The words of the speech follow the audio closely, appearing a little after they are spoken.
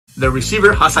the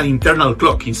receiver has an internal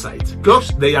clock inside. Clocks,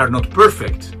 they are not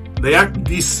perfect. They are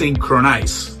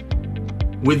desynchronized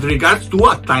with regards to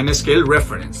a timescale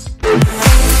reference.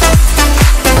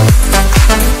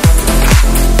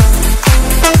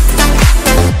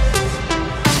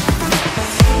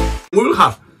 We will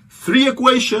have three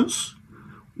equations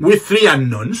with three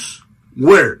unknowns,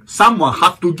 where someone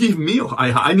has to give me, or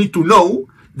I need to know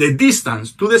the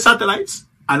distance to the satellites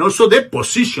and also the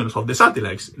positions of the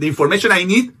satellites, the information I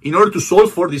need in order to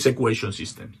solve for this equation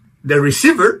system. The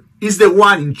receiver is the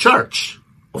one in charge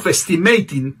of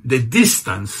estimating the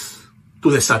distance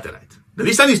to the satellite. The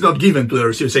distance is not given to the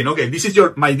receiver saying, okay, this is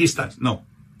my distance. No.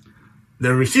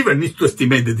 The receiver needs to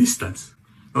estimate the distance.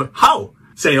 How?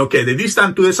 Saying, okay, the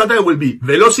distance to the satellite will be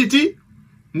velocity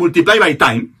multiplied by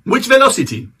time. Which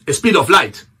velocity? Speed of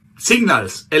light.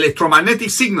 Signals, electromagnetic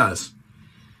signals,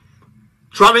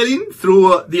 traveling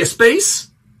through the space,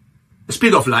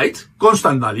 speed of light,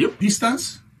 constant value.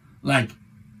 Distance, like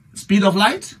speed of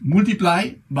light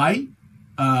multiplied by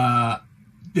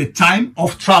the time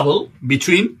of travel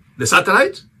between the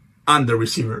satellite and the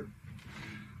receiver.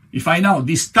 If I know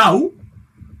this tau,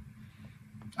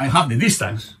 I have the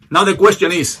distance. Now the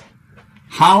question is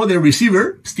how the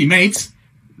receiver estimates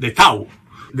the tau.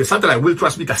 The satellite will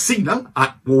transmit a signal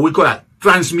at what we call a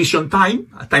transmission time,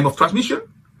 a time of transmission,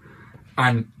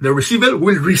 and the receiver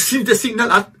will receive the signal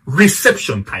at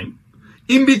reception time.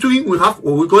 In between, we have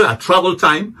what we call a travel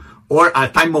time or a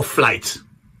time of flight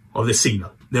of the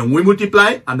signal. Then we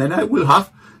multiply, and then I will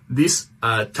have this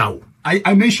tau.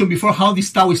 I mentioned before how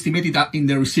this tau is estimated in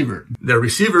the receiver. The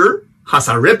receiver has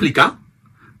a replica.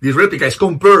 This replica is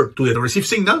compared to the received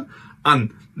signal,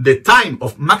 and the time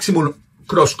of maximum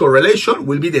cross-correlation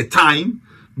will be the time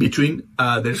between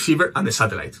the receiver and the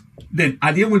satellite. Then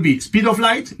at the end will be speed of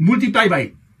light multiplied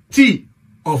by t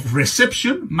of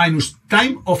reception minus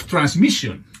time of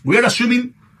transmission. We are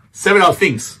assuming several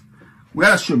things.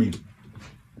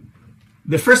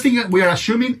 The first thing we are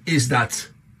assuming is that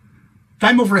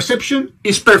time of reception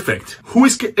is perfect. Who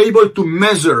is able to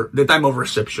measure the time of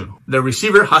reception? The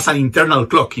receiver has an internal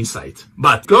clock inside.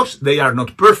 But clocks, they are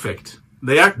not perfect.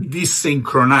 They are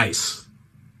desynchronized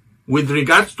with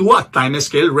regards to a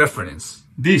timescale reference.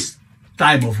 This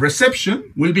time of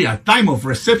reception will be a time of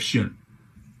reception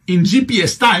in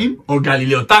GPS time or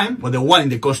Galileo time, or the one in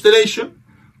the constellation,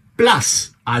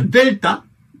 plus a delta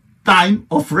time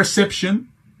of reception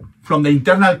from the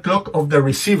internal clock of the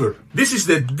receiver. This is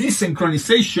the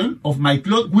desynchronization of my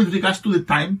clock with regards to the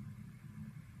time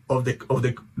of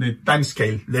the time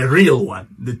scale, the real one,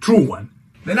 the true one.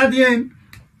 Then at the end,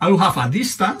 I will have a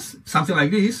distance, something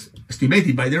like this,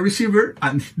 estimated by the receiver,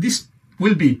 and this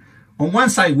will be, on one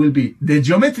side will be the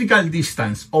geometrical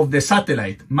distance of the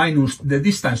satellite minus the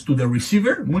distance to the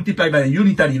receiver multiplied by the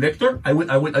unitary vector. I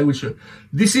will show.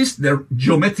 This is the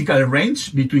geometrical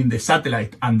range between the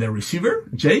satellite and the receiver,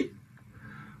 J,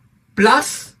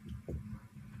 plus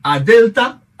a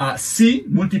delta C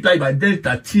multiplied by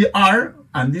delta TR,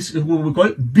 and this is what we call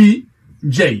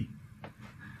BJ.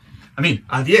 I mean,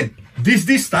 at the end, this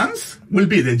distance will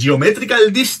be the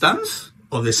geometrical distance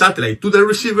of the satellite to the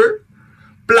receiver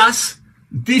plus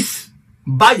this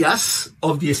bias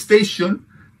of the station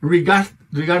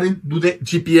regarding to the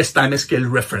GPS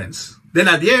timescale reference. Then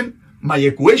at the end, my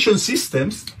equation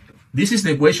systems, this is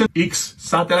the equation x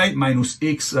satellite minus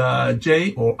x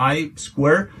j or I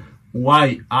square,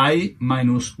 y I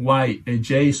minus y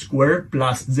j square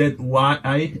plus z y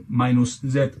I minus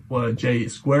z j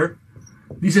square.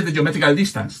 This is the geometrical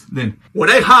distance. Then what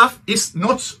I have is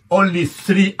not only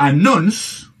three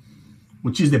unknowns,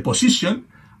 which is the position.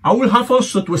 I will have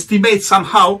also to estimate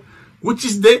somehow which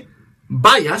is the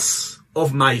bias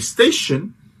of my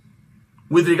station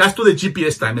with regards to the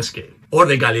GPS time scale, or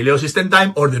the Galileo system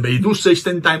time, or the Beidou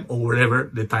system time, or whatever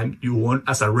the time you want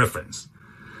as a reference.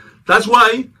 That's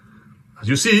why, as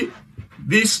you see,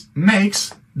 this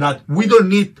makes that we don't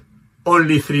need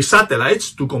only three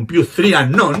satellites to compute three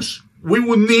unknowns. We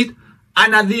would need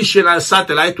an additional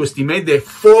satellite to estimate the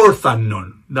fourth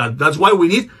unknown. That's why we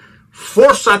need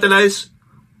 4 satellites,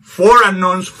 4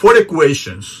 unknowns, 4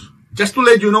 equations. Just to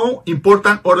let you know,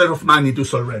 important order of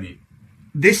magnitudes already.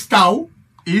 This tau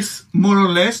is more or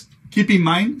less, keep in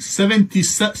mind,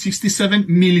 67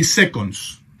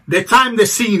 milliseconds. The time the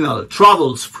signal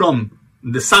travels from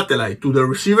the satellite to the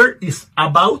receiver is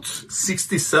about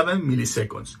 67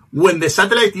 milliseconds when the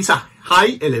satellite is at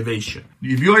high elevation.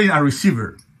 If you are in a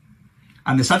receiver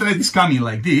and the satellite is coming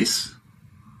like this,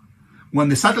 when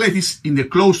the satellite is in the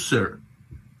closer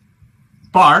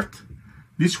part,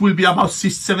 this will be about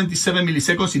 77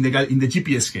 milliseconds in the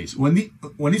GPS case.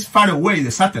 When it's far away,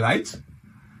 the satellite,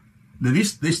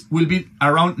 This will be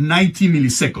around 90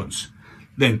 milliseconds.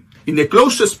 Then, in the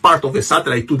closest part of the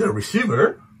satellite to the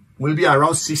receiver, will be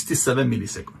around 67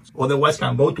 milliseconds. Otherwise,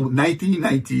 can go to 90,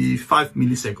 95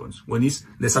 milliseconds when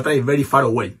the satellite is very far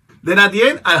away. Then at the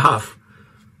end, I have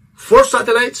 4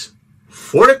 satellites,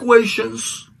 4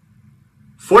 equations,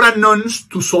 4 unknowns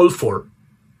to solve for,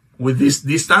 with this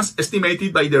distance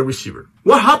estimated by the receiver.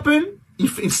 What happens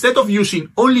if instead of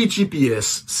using only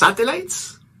GPS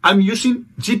satellites, I'm using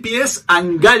GPS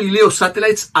and Galileo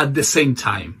satellites at the same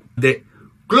time? The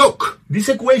clock, this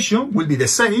equation will be the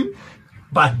same,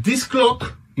 but this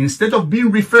clock, instead of being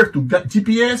referred to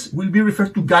GPS, will be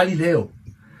referred to Galileo.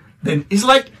 Then it's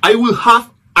like I will have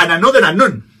another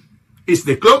unknown. It's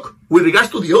the clock with regards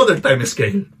to the other time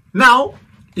scale. Now,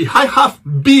 if I have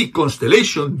B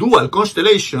constellation, dual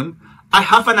constellation, I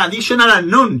have an additional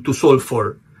unknown to solve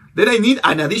for. Then I need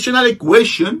an additional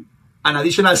equation and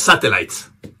additional satellites.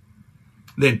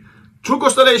 Then 2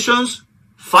 constellations,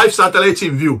 5 satellites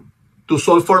in view to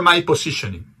solve for my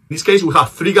positioning. In this case, we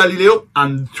have 3 Galileo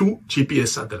and 2 GPS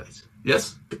satellites.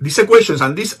 Yes? These equations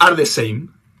and these are the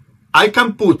same. I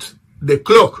can put the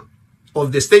clock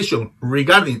of the station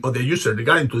of the user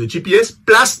regarding to the GPS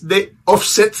plus the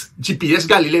offset GPS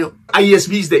Galileo.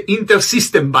 ISB is the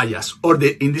inter-system bias, or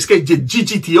in this case, the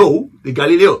GGTO, the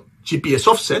Galileo GPS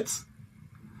offsets,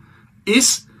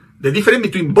 is the difference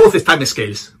between both time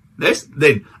scales. Yes?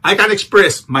 Then I can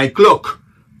express my clock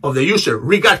of the user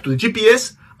regard to the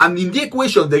GPS, and in the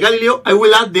equation of the Galileo, I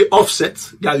will add the offset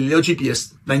Galileo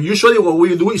GPS. Then usually what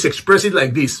we do is express it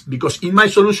like this, because in my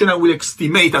solution I will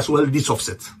estimate as well this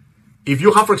offset. If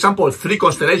you have, for example, 3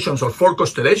 constellations or 4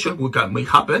 constellations, which may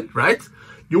happen, right?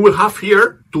 You will have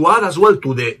here to add as well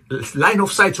to the line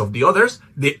of sight of the others,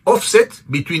 the offset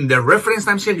between the reference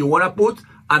time scale you want to put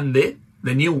and the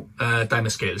new time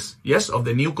scales, yes, of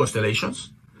the new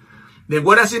constellations. Then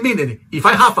what does it mean? Then if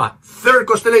I have a 3rd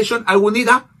constellation, I will need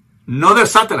another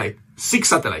satellite, 6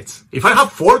 satellites. If I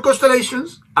have 4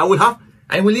 constellations, I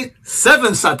will need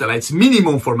 7 satellites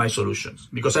minimum for my solutions,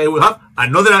 because I will have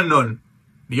another unknown,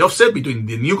 the offset between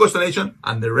the new constellation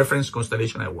and the reference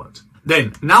constellation I want.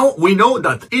 Then, now we know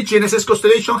that each GNSS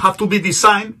constellation have to be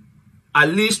designed at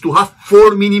least to have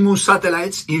 4 minimum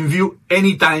satellites in view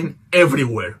anytime,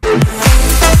 everywhere.